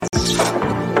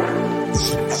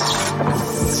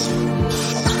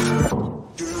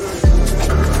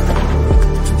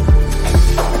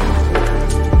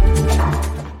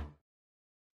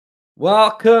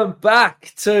Welcome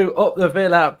back to Up the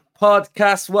Villa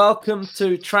podcast. Welcome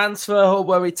to Transfer Hub,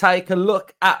 where we take a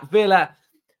look at Villa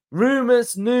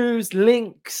rumours, news,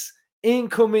 links,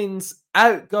 incomings,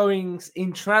 outgoings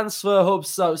in Transfer Hub.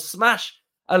 So smash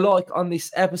a like on this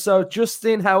episode.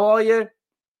 Justin, how are you?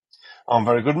 I'm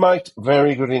very good, mate.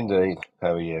 Very good indeed.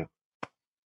 How are you?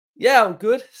 Yeah, I'm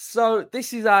good. So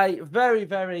this is a very,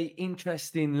 very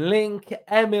interesting link.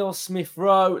 Emile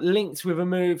Smith-Rowe linked with a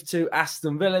move to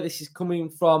Aston Villa. This is coming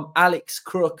from Alex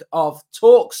Crook of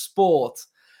TalkSport.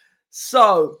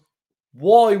 So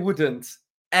why wouldn't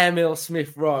Emile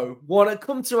Smith-Rowe want to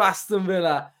come to Aston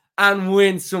Villa and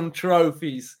win some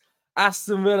trophies?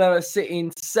 Aston Villa are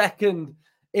sitting second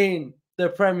in the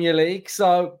Premier League.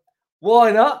 So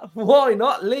why not? Why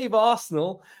not leave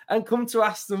Arsenal and come to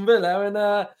Aston Villa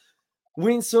and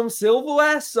win some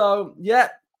silverware? So, yeah,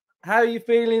 how are you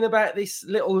feeling about this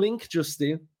little link,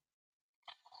 Justin?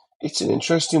 It's an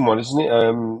interesting one, isn't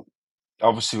it?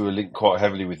 Obviously, we were linked quite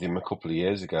heavily with him a couple of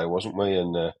years ago, wasn't we?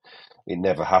 And it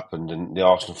never happened. And the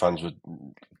Arsenal fans were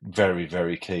very,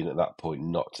 very keen at that point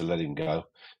not to let him go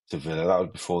to Villa. That was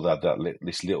before they had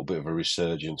this little bit of a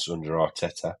resurgence under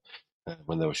Arteta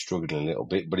when they were struggling a little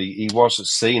bit. But he was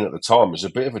seen at the time as a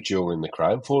bit of a jewel in the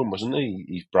crown for him, wasn't he?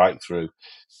 His breakthrough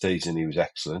season, he was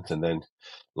excellent. And then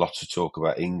lots of talk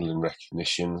about England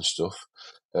recognition and stuff.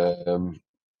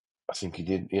 I think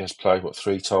he has played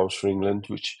 3 times for England,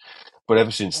 but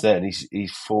ever since then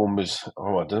his form has I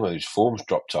don't know whether his form's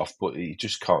dropped off, but he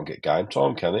just can't get game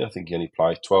time, can he? I think he only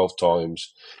played 12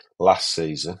 times last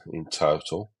season in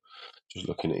total. Just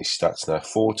looking at his stats now,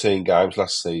 14 games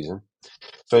last season.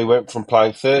 So he went from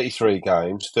playing 33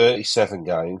 games, 37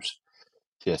 games,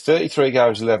 33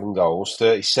 games, 11 goals,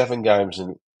 37 games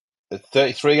and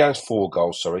 33 games, 4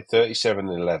 goals, 37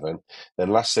 and 11. Then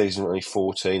last season, only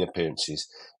 14 appearances.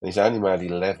 And he's only made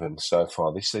 11 so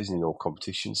far this season in all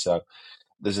competitions. So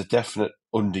there's a definite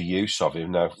underuse of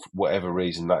him. Now, for whatever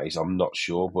reason that is, I'm not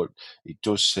sure. But it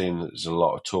does seem that there's a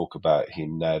lot of talk about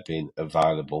him now being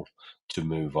available to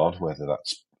move on, whether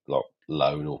that's like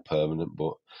loan or permanent.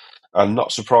 And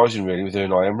not surprising, really, with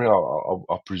Unai Emery.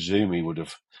 I presume he would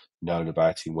have known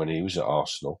about him when he was at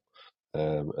Arsenal.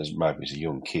 As maybe as a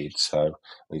young kid, so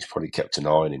he's probably kept an eye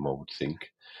on him, I would think.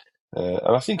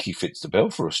 And I think he fits the bill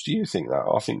for us. Do you think that?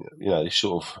 I think, this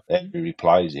sort of area he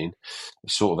plays in,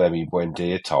 sort of Emi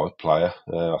Buendia type player,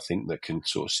 I think that can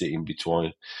sort of sit in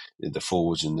between the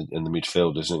forwards and the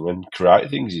midfielders and create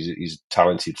things. He's a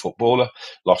talented footballer,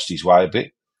 lost his way a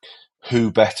bit.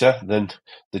 Who better than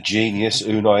the genius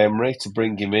Unai Emery to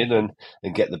bring him in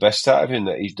and get the best out of him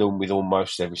that he's done with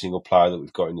almost every single player that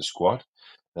we've got in the squad?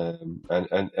 And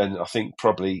I think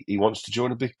probably he wants to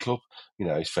join a big club.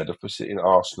 He's fed up of sitting at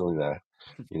Arsenal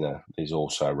now. He's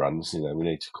also runs. We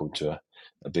need to come to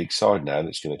a big side now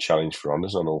that's going to challenge for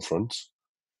honours on all fronts.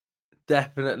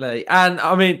 Definitely. And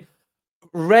I mean,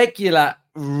 regular,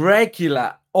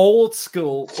 old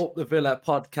school Up the Villa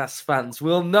podcast fans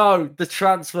will know the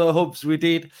transfer hubs we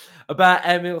did about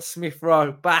Emile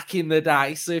Smith-Rowe back in the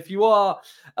day. So if you are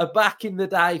a back in the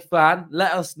day fan,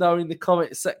 let us know in the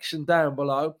comment section down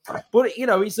below. But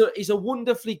he's a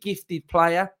wonderfully gifted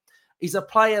player. He's a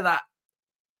player that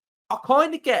I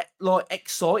kind of get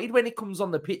excited when he comes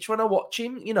on the pitch when I watch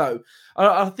him.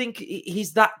 I think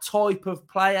he's that type of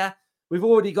player. We've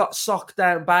already got sock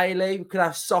down Bailey. We could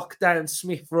have sock down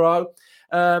Smith-Rowe.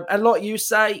 And like you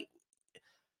say,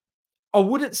 I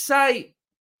wouldn't say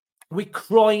we're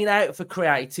crying out for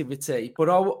creativity, but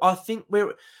I think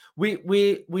we're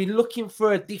looking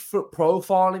for a different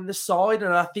profile in the side,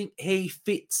 and I think he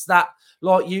fits that.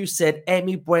 Like you said,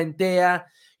 Emi Buendia,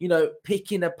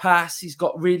 picking a pass. He's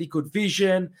got really good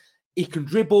vision. He can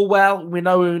dribble well. We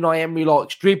know Unai Emery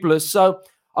likes dribblers, so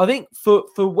I think for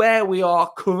where we are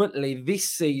currently this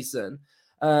season,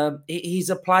 he's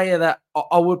a player that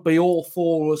I would be all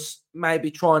for us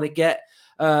maybe trying to get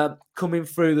coming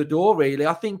through the door, really.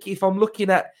 I think if I'm looking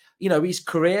at, his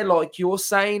career, like you're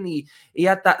saying, he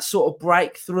had that sort of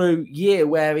breakthrough year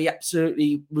where he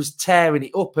absolutely was tearing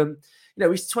it up. And,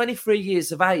 he's 23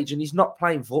 years of age and he's not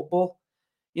playing football.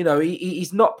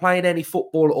 He's not playing any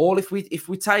football at all. If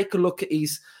we take a look at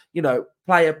his,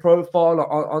 player profile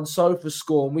on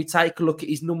SofaScore and we take a look at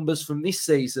his numbers from this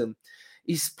season,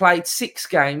 he's played 6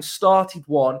 games, started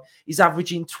 1. He's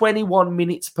averaging 21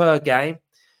 minutes per game.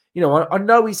 I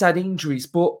know he's had injuries,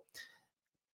 but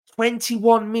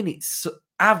 21 minutes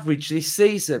average this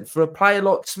season for a player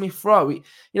like Smith-Rowe,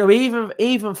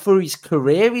 even for his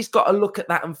career, he's got to look at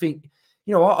that and think,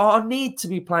 I need to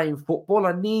be playing football.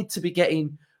 I need to be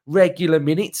getting regular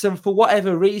minutes. And for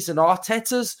whatever reason,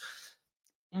 Arteta's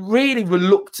really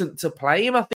reluctant to play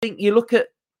him. I think you look at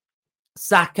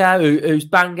Saka, who's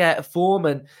bang out of form,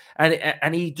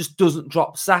 and he just doesn't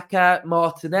drop Saka.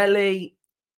 Martinelli,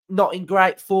 not in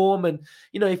great form. And,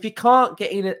 if you can't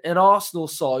get in an Arsenal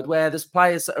side where there's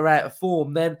players that are out of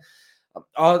form, then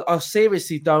I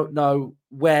seriously don't know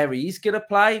where he's going to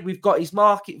play. We've got his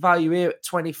market value here at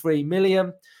 23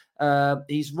 million.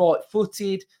 He's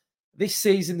right-footed. This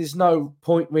season, there's no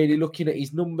point really looking at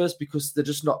his numbers because they're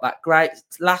just not that great.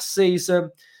 Last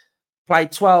season,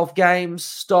 played 12 games,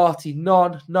 started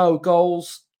none, no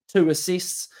goals, 2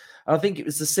 assists. And I think it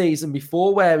was the season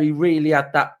before where he really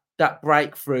had that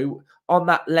breakthrough on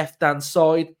that left-hand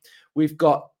side. We've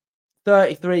got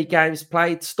 33 games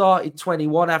played, started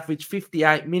 21, averaged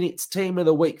 58 minutes, team of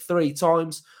the week 3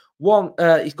 times.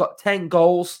 He's got 10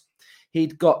 goals.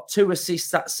 He'd got 2 assists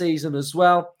that season as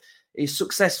well. His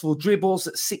successful dribbles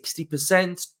at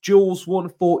 60%, duels won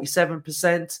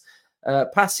 47%,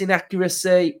 passing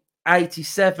accuracy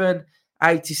 87,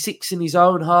 86 in his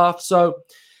own half. So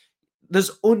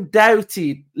there's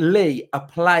undoubtedly a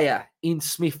player in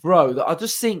Smith-Rowe that I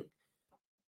just think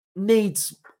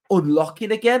needs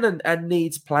unlocking again and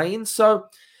needs playing. So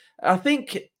I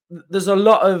think there's a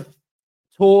lot of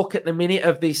talk at the minute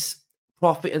of this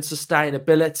profit and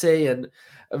sustainability,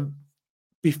 and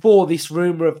before this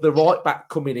rumour of the right back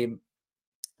coming in,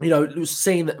 it was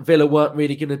seen that Villa weren't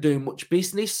really going to do much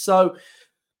business. So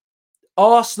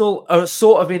Arsenal are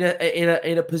sort of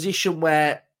in a position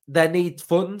where they need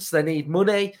funds, they need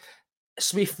money.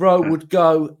 Smith-Rowe would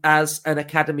go as an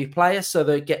academy player, so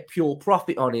they get pure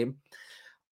profit on him.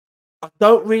 I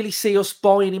don't really see us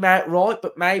buying him outright,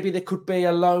 but maybe there could be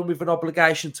a loan with an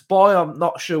obligation to buy. I'm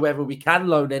not sure whether we can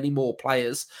loan any more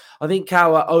players. I think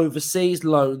our overseas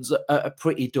loans are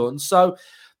pretty done. So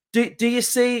do you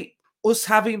see us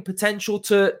having potential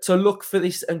to look for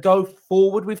this and go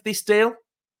forward with this deal?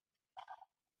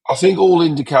 I think all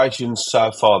indications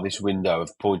so far this window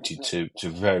have pointed to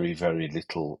very, very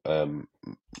little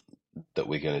that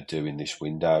we're going to do in this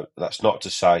window. That's not to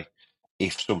say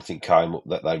if something came up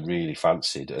that they really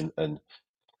fancied and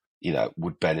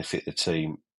would benefit the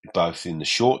team both in the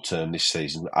short term this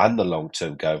season and the long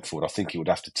term going forward. I think it would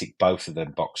have to tick both of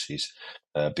them boxes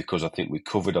because I think we're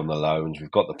covered on the loans.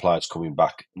 We've got the players coming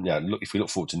back. Look, if we look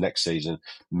forward to next season,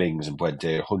 Mings and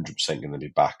Buendia are 100% going to be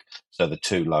back. So the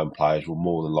 2 loan players will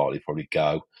more than likely probably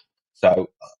go. So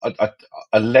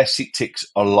unless it ticks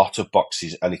a lot of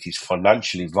boxes and it is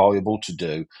financially viable to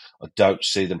do, I don't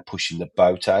see them pushing the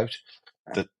boat out.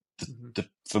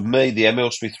 For me, the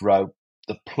Emile Smith-Rowe,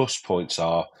 the plus points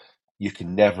are you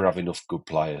can never have enough good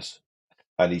players.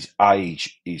 And his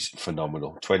age is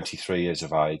phenomenal. 23 years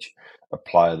of age, a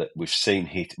player that we've seen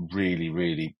hit really,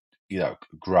 really,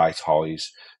 great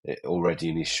highs already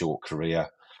in his short career.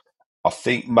 I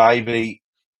think maybe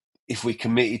if we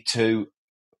committed to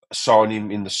sign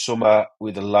him in the summer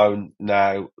with a loan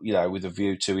now, with a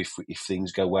view to if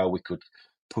things go well, we could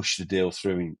push the deal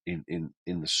through in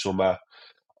the summer.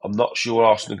 I'm not sure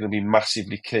Arsenal are going to be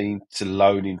massively keen to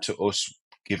loan him to us,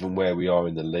 given where we are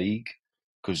in the league.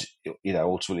 Because,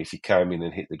 ultimately, if he came in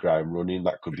and hit the ground running,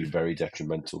 that could be very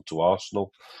detrimental to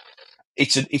Arsenal.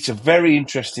 It's a very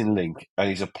interesting link, and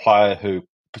he's a player who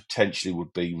potentially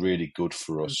would be really good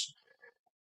for us.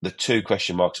 The 2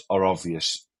 question marks are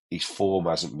obvious. His form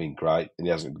hasn't been great, and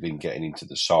he hasn't been getting into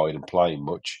the side and playing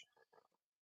much.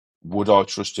 Would I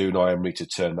trust Unai Emery to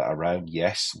turn that around?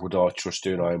 Yes. Would I trust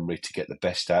Unai Emery to get the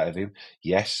best out of him?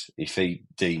 Yes. If he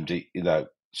deemed it,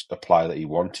 a player that he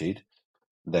wanted,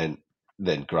 then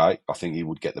great. I think he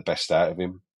would get the best out of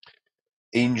him.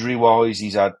 Injury-wise,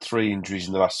 he's had 3 injuries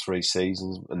in the last 3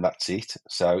 seasons, and that's it.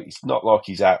 So it's not like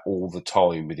he's out all the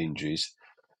time with injuries.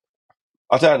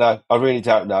 I don't know. I really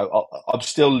don't know. I'm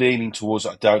still leaning towards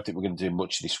I don't think we're going to do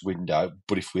much this window.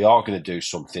 But if we are going to do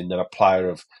something, then a player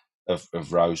of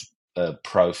Rowe's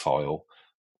profile,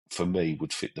 for me,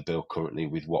 would fit the bill currently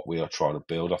with what we are trying to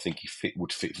build. I think he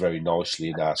would fit very nicely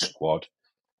in our squad.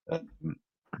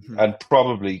 And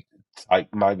probably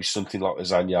take maybe something like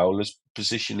Zaniola's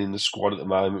position in the squad at the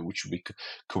moment, which would be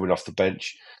coming off the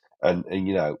bench. And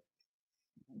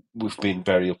we've been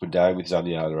very up and down with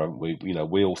Zaniola, haven't we?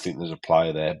 We all think there's a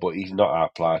player there, but he's not our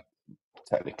player.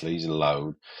 Technically, he's a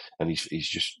loan, and he's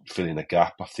just filling a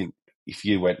gap. I think if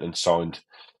you went and signed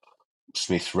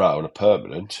Smith-Rowe on a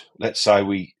permanent, let's say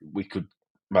we could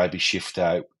maybe shift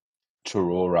out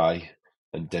Traore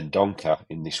and Dendonka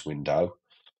in this window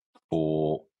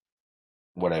for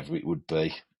whatever it would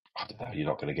be. I don't know. You're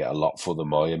not going to get a lot for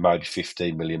them, are you? Maybe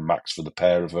 15 million max for the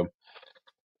pair of them.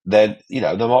 then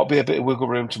there might be a bit of wiggle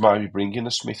room to maybe bring in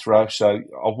a Smith-Rowe. So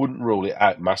I wouldn't rule it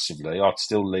out massively. I'd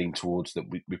still lean towards that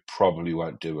we probably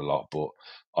won't do a lot, but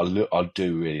I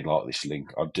do really like this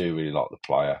link. I do really like the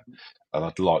player, and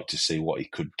I'd like to see what he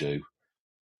could do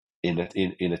in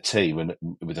a team and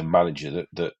with a manager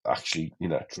that actually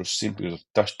trusts him. Because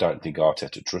I just don't think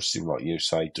Arteta trusts him, like you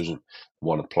say. He doesn't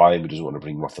want to play him. He doesn't want to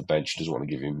bring him off the bench. He doesn't want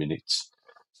to give him minutes.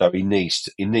 So he needs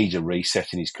a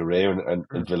reset in his career,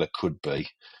 and Villa could be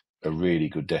a really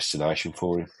good destination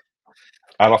for him.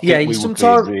 And I Yeah, think you we would be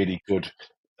a sometimes. really good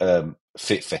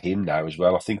fit for him now as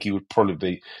well. I think he would probably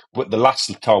be. But the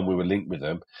last time we were linked with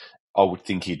him, I would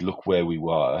think he'd look where we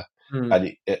were, Mm,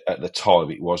 and at the time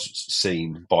it was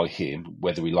seen by him,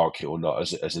 whether we like it or not,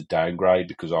 as a downgrade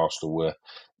because Arsenal were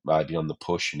maybe on the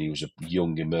push, and he was a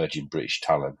young emerging British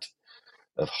talent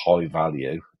of high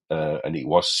value. And it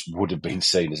would have been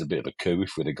seen as a bit of a coup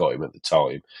if we'd have got him at the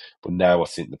time. But now I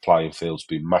think the playing field's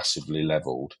been massively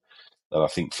levelled, and I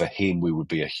think for him we would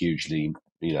be a hugely,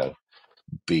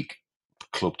 big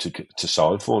club to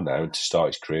sign for now and to start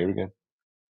his career again.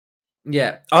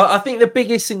 yeah, I think the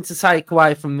biggest thing to take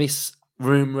away from this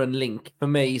rumour and link for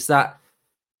me is that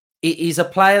it is a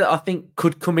player that I think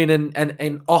could come in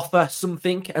and offer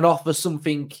something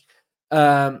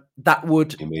that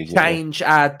would Immediately. change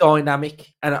our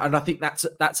dynamic, and I think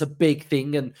that's a big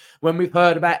thing. And when we've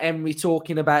heard about Emery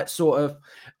talking about sort of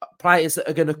players that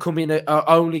are going to come in are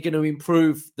only going to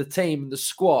improve the team and the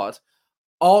squad,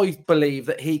 I believe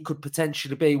that he could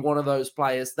potentially be one of those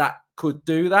players that could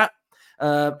do that.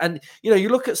 And you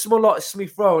look at someone like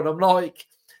Smith-Rowe, and I'm like,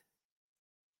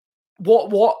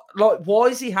 like, why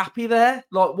is he happy there?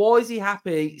 Like, why is he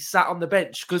happy sat on the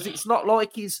bench? Because it's not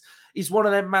like he's one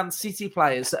of them Man City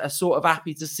players that are sort of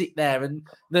happy to sit there and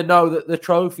they know that the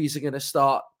trophies are going to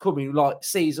start coming like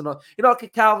season on. Like a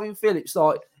Calvin Phillips,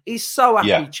 like he's so happy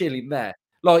Yeah. chilling there.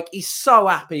 Like he's so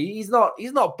happy. He's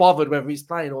not bothered whether he's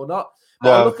playing or not. But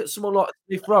I No. look at someone like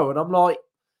Smith-Rowe and I'm like,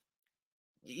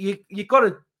 you got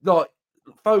to like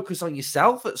focus on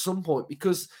yourself at some point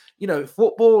because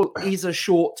football is a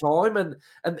short time,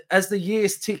 and as the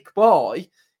years tick by,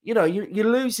 you're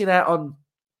losing out on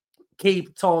key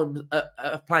time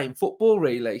of playing football,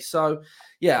 really. So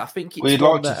yeah, I think Well, it's you'd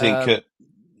one like to that think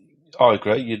I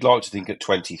agree. You'd like to think at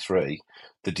 23,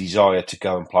 the desire to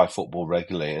go and play football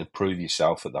regularly and prove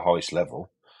yourself at the highest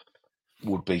level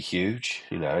would be huge,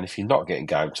 and if you're not getting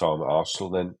game time at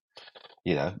Arsenal, then,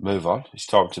 move on. It's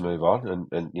time to move on.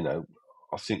 And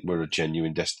I think we're a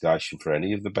genuine destination for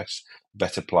any of the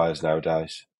better players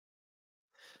nowadays.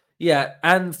 Yeah,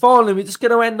 and finally, we're just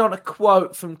going to end on a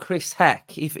quote from Chris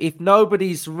Heck. If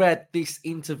nobody's read this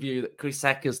interview that Chris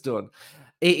Heck has done,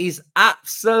 it is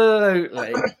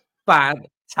absolutely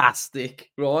fantastic,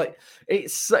 right?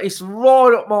 It's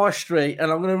right up my street,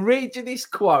 and I'm going to read you this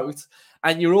quote,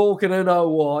 and you're all going to know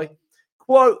why.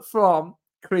 Quote from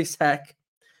Chris Heck: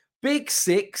 "Big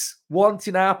Six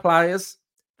wanting our players.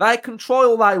 They can try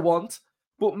all they want,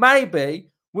 but maybe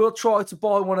we'll try to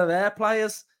buy one of their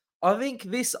players." I think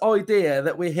this idea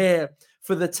that we're here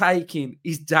for the taking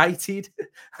is dated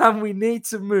and we need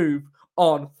to move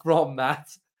on from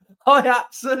that. I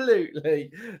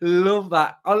absolutely love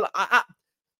that. I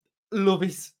love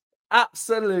it.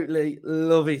 Absolutely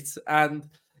love it. And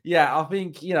yeah, I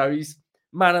think, he's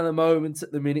man of the moment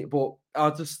at the minute, but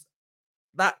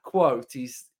that quote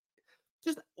is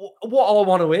just what I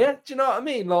want to hear. Do you know what I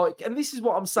mean? Like, and this is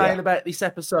what I'm Yeah. saying about this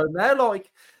episode now.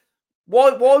 Like,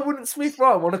 why wouldn't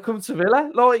Smith-Rowe want to come to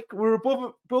Villa? Like, we're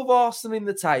above Arsenal in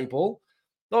the table.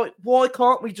 Like, why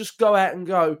can't we just go out and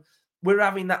go, we're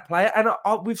having that player? And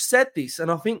we've said this, and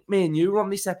I think me and you were on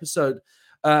this episode.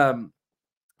 I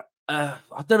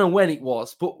don't know when it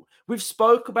was, but we've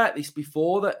spoke about this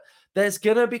before, that there's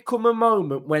going to become a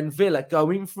moment when Villa go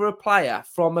in for a player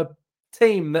from a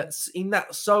team that's in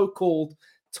that so-called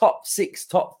top six,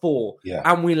 top four, Yeah.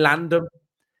 and we land them.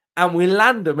 And we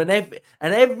land them, and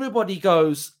everybody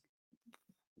goes,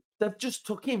 they've just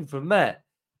took him from there.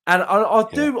 And I Yeah.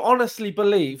 do honestly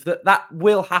believe that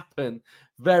will happen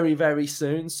very, very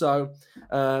soon. So,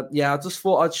 yeah, I just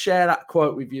thought I'd share that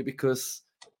quote with you because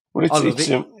Well, I love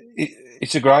it.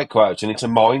 it's a great quote, and it's a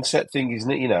mindset thing, isn't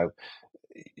it?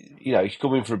 He's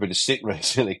coming for a bit of stick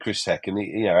recently, Chris Heck, and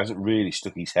he hasn't really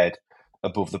stuck his head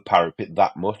above the parapet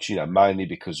that much. Mainly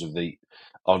because of the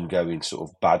ongoing sort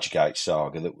of Badgegate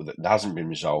saga that hasn't been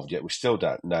resolved yet. We still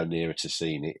don't know nearer to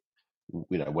seeing it.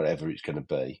 Whatever it's going to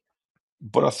be.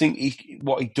 But I think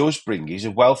what he does bring is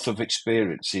a wealth of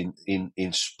experience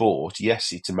in sport.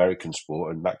 Yes, it's American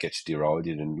sport, and that gets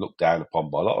derided and looked down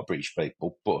upon by a lot of British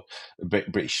people, but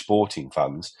British sporting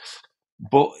fans.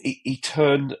 But he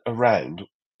turned around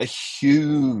a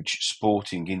huge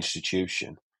sporting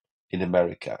institution in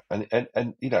America, and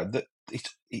you know that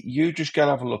you just go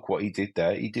and have a look what he did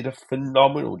there. He did a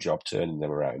phenomenal job turning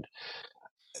them around.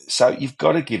 So you've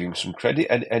got to give him some credit,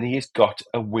 and he has got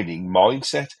a winning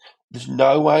mindset. There's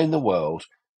no way in the world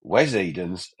Wes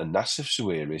Edens and Nassif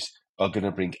Suarez are going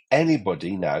to bring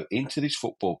anybody now into this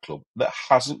football club that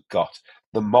hasn't got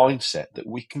the mindset that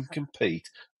we can compete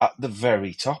at the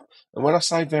very top. And when I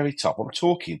say very top, I'm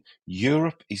talking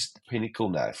Europe is the pinnacle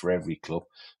now for every club.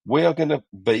 We are going to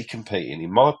be competing,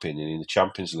 in my opinion, in the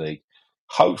Champions League,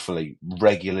 hopefully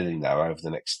regularly now over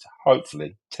the next,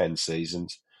 hopefully, 10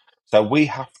 seasons. So we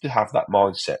have to have that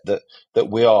mindset that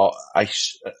we are a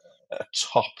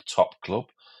top club.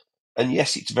 And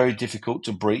yes, it's very difficult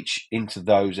to breach into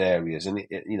those areas, and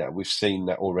you know we've seen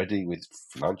that already with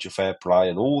financial fair play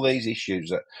and all these issues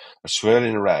that are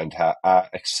swirling around our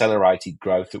accelerated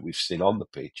growth that we've seen on the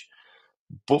pitch.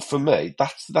 But for me,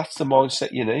 that's the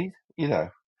mindset you need. You know,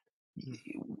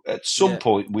 at some Yeah.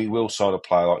 point we will sign a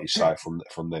player like you say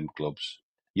from them clubs.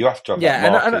 You have to have that Yeah,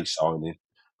 and marquee signing.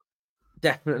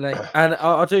 definitely. And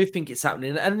I do think it's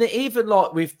happening. And even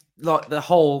like with like the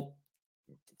whole,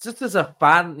 just as a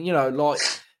fan, you know, like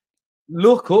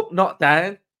look up, not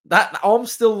down. That I'm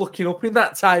still looking up in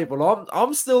that table.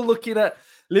 I'm still looking at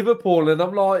Liverpool, and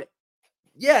I'm like,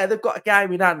 yeah, they've got a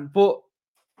game in hand, but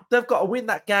they've got to win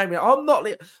that game. I'm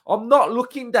not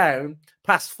looking down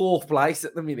past fourth place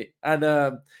at the minute, and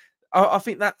I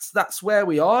think that's where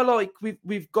we are. Like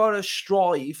we've got to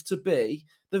strive to be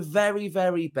the very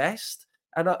very best,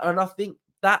 and I think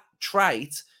that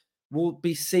trait will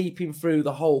be seeping through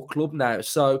the whole club now.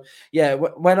 So yeah,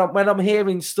 when I'm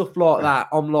hearing stuff like that,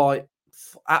 I'm like,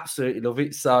 absolutely love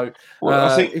it. So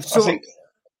Well, if I someone, think,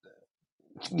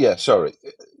 yeah. Sorry,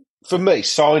 for me,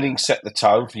 signings set the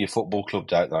tone for your football club,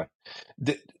 don't they?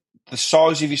 The, the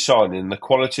size of your signing and the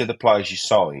quality of the players you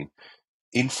sign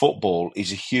in football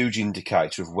is a huge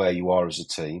indicator of where you are as a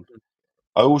team.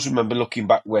 I always remember looking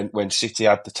back when City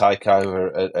had the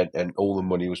takeover and all the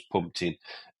money was pumped in,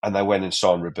 and they went and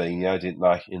signed Robinho, didn't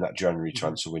they, in that January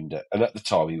transfer window? And at the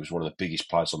time, he was one of the biggest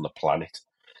players on the planet.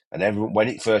 And everyone, when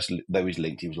it first they was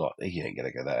linked, he was like, "He ain't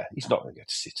going to go there. He's not going to go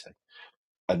to City."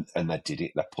 And they did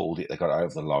it. They pulled it. They got it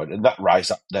over the line, and that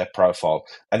raised up their profile.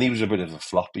 And he was a bit of a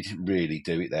flop. He didn't really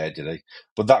do it there, did he?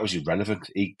 But that was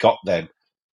irrelevant. He got them.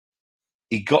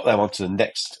 He got them onto the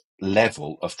next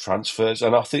level of transfers.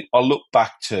 And I think I look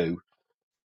back to,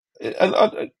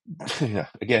 and yeah,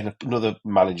 again, another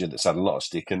manager that's had a lot of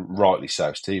stick, and rightly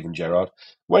so, Steven Gerrard.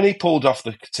 When he pulled off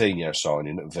the Coutinho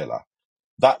signing at Villa,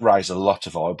 that raised a lot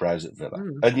of eyebrows at Villa.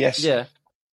 And yes, yeah,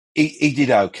 he did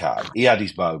okay. He had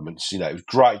his moments. You know, it was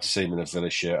great to see him in a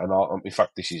Villa shirt. And in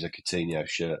fact, this is a Coutinho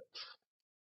shirt.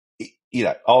 You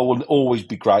know, I will always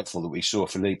be grateful that we saw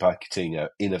Felipe Coutinho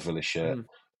in a Villa shirt.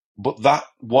 But that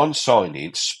one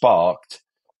signing sparked,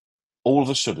 all of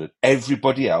a sudden,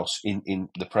 everybody else in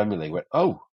the Premier League went,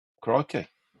 "Oh, crikey,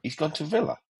 he's gone to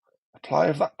Villa, a player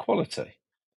of that quality."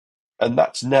 And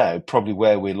that's now probably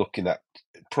where we're looking at,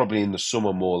 probably in the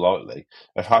summer more likely,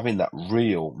 of having that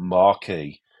real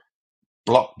marquee,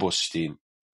 blockbusting,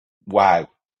 wow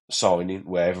signing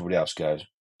where everybody else goes,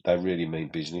 they really mean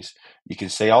business. You can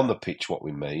see on the pitch what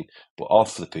we mean, but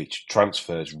off the pitch,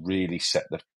 transfers really set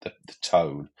the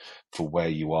tone for where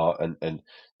you are and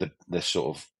the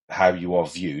sort of how you are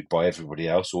viewed by everybody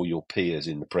else or your peers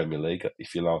in the Premier League,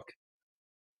 if you like.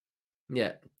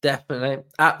 yeah, definitely.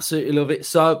 Absolutely love it.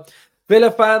 So,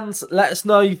 Villa fans, let us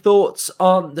know your thoughts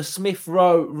on the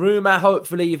Smith-Rowe rumour.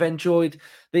 Hopefully, you've enjoyed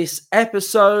this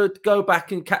episode. Go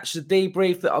back and catch the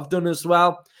debrief that I've done as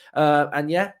well.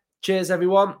 And yeah, cheers,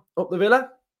 everyone. Up the Villa.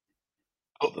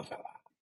 Up the Villa.